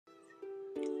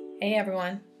Hey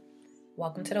everyone,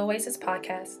 welcome to the Oasis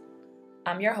podcast.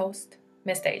 I'm your host,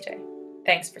 Miss AJ.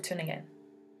 Thanks for tuning in.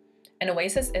 An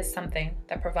oasis is something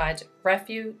that provides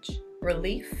refuge,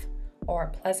 relief, or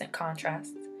a pleasant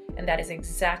contrast, and that is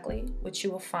exactly what you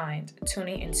will find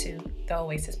tuning into the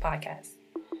Oasis podcast.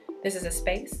 This is a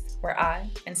space where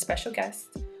I and special guests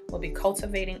will be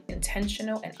cultivating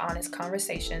intentional and honest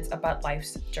conversations about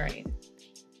life's journey.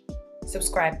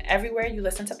 Subscribe everywhere you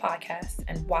listen to podcasts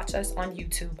and watch us on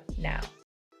YouTube now.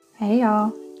 Hey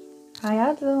y'all, how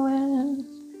y'all doing?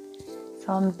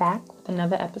 So I'm back with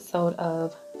another episode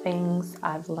of Things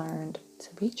I've Learned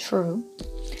to Be True.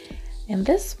 And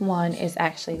this one is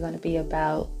actually going to be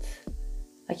about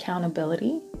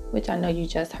accountability, which I know you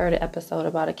just heard an episode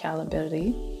about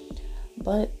accountability.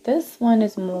 But this one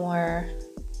is more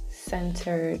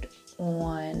centered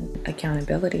on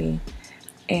accountability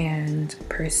and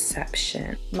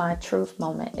perception. My truth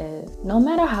moment is, no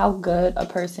matter how good a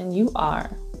person you are,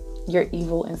 you're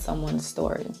evil in someone's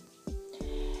story.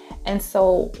 And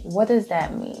so what does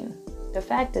that mean? The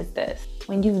fact is this: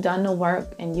 when you've done the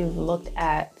work and you've looked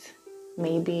at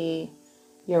maybe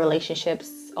your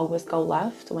relationships always go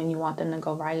left when you want them to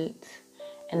go right,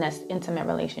 and that's intimate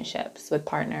relationships with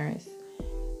partners.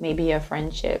 Maybe your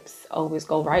friendships always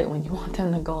go right when you want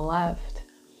them to go left.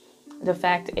 The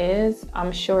fact is,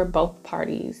 I'm sure both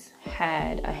parties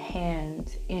had a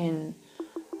hand in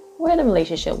where the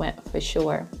relationship went for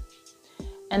sure.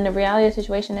 And the reality of the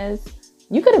situation is,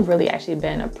 you could have really actually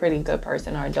been a pretty good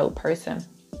person or a dope person.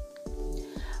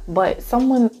 But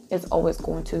someone is always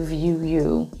going to view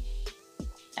you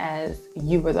as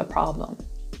you were the problem.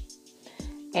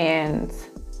 And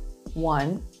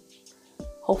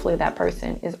hopefully that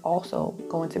person is also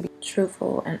going to be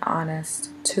truthful and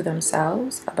honest to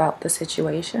themselves about the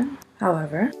situation.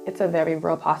 However, it's a very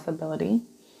real possibility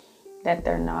that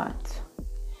they're not.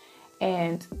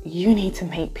 And you need to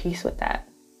make peace with that.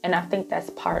 And I think that's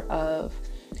part of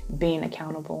being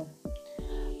accountable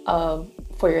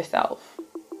for yourself,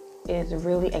 is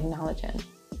really acknowledging,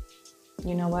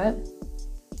 you know what?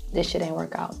 This shit ain't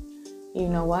work out. You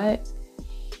know what?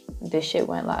 This shit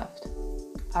went left.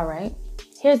 All right.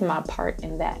 Here's my part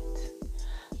in that.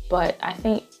 But I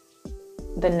think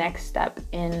the next step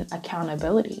in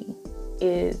accountability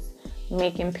is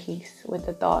making peace with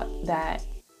the thought that,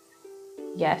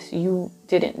 yes, you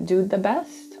didn't do the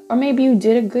best, or maybe you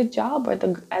did a good job, or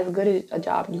as good a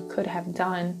job you could have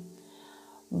done,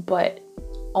 but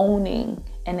owning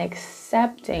and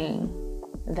accepting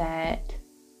that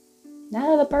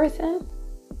other person,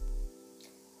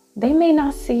 they may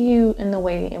not see you in the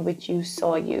way in which you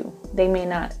saw you. They may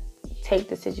not take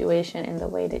the situation in the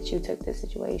way that you took the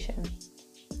situation.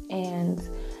 And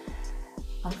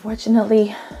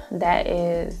unfortunately, that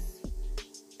is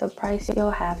the price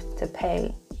you'll have to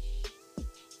pay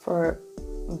for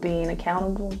being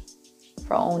accountable,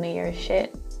 for owning your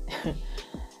shit,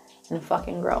 and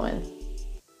fucking growing.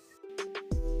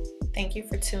 Thank you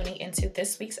for tuning into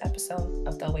this week's episode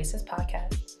of the Oasis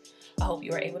podcast. I hope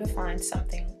you were able to find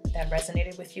something that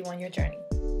resonated with you on your journey.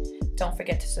 Don't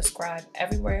forget to subscribe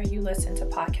everywhere you listen to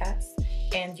podcasts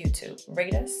and YouTube.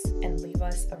 Rate us and leave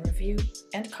us a review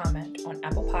and comment on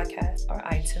Apple Podcasts or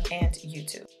iTunes and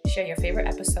YouTube. Share your favorite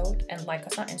episode and like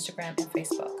us on Instagram and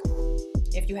Facebook.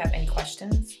 If you have any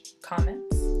questions,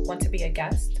 comments, want to be a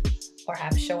guest, or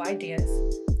have show ideas,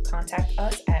 contact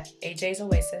us at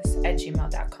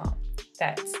ajaysoasis@gmail.com.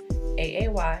 That's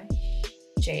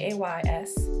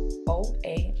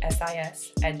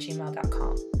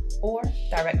AAYJAYSOASIS@gmail.com, or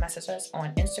direct message us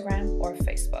on Instagram or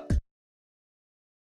Facebook.